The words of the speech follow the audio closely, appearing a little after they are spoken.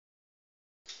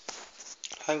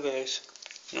Hi guys,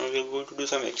 now we are going to do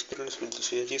some experiments with the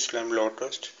series lamp law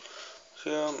test.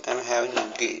 Here I am having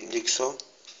a jigsaw.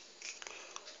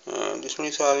 This one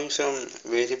is having some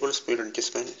variable speed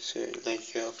adjustment, say like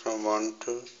here from 1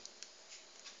 to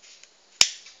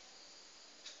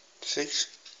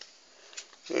 6.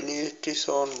 When it is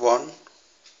on 1,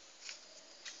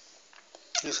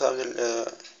 this has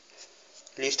the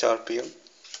least RPM.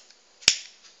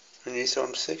 When it is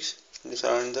on 6, this is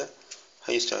the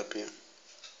highest RPM.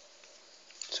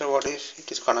 So what is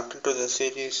it is connected to the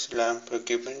series lamp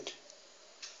equipment.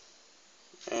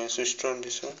 Switched on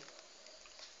this one,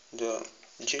 the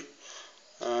jig.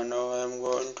 Now I am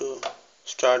going to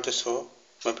start the saw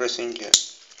by pressing here.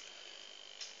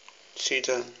 See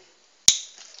the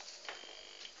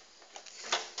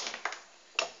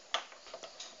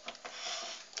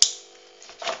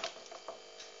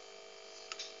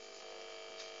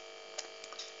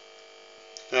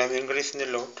I am increasing the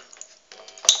load.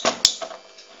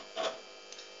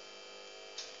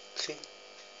 See,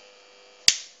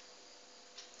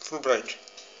 full bright,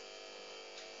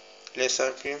 less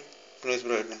RPM, less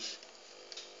brightness,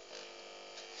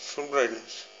 full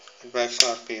brightness at max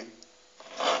RPM.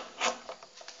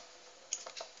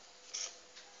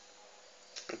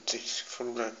 It's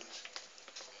full brightness.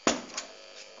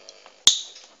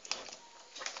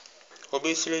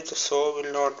 Obviously, the saw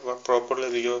will not work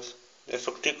properly because the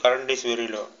effective current is very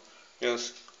low.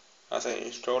 Because, as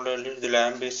I told earlier, the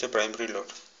lamp is the primary load.